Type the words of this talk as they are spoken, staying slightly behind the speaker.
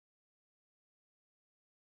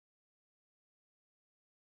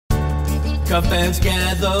Cub fans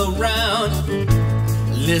gather round,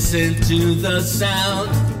 listen to the sound.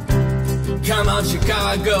 Come on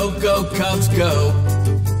Chicago, go Cubs go.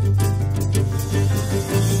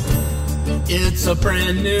 It's a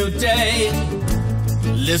brand new day.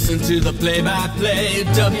 Listen to the play-by-play,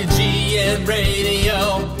 WGN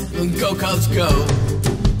radio, go Cubs go.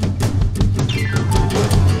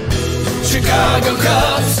 Chicago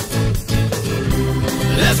Cubs,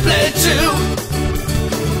 let's play too.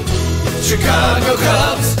 Chicago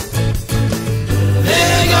Cubs,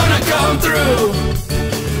 they're gonna come through.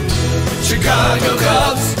 Chicago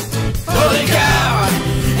Cubs, holy cow,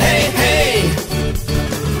 hey, hey.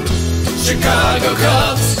 Chicago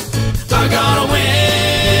Cubs are gonna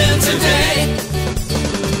win today.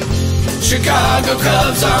 Chicago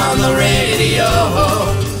Cubs on the radio.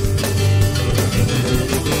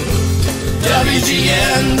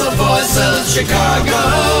 WGN, the voice of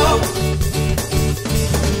Chicago.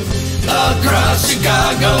 Across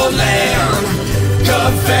Chicago land,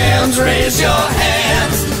 Cub fans, raise your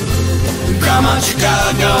hands. Come on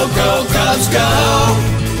Chicago, go Cubs go.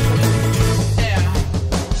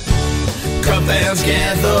 Cub fans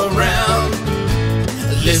gather round,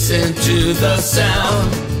 listen to the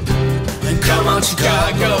sound. And come on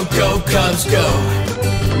Chicago, go Cubs go.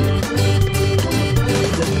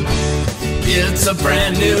 It's a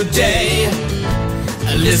brand new day.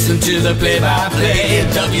 Listen to the play-by-play,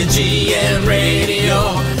 WGN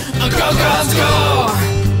radio, go Cubs go.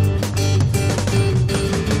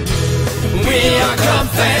 We are Cub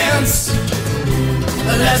fans,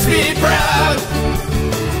 let's be proud.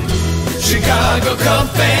 Chicago Cub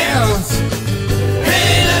fans,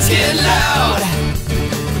 hey, let's get loud.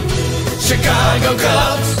 Chicago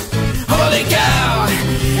Cubs, holy cow,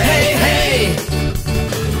 hey, hey.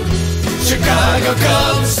 Chicago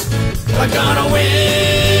Cubs are gonna win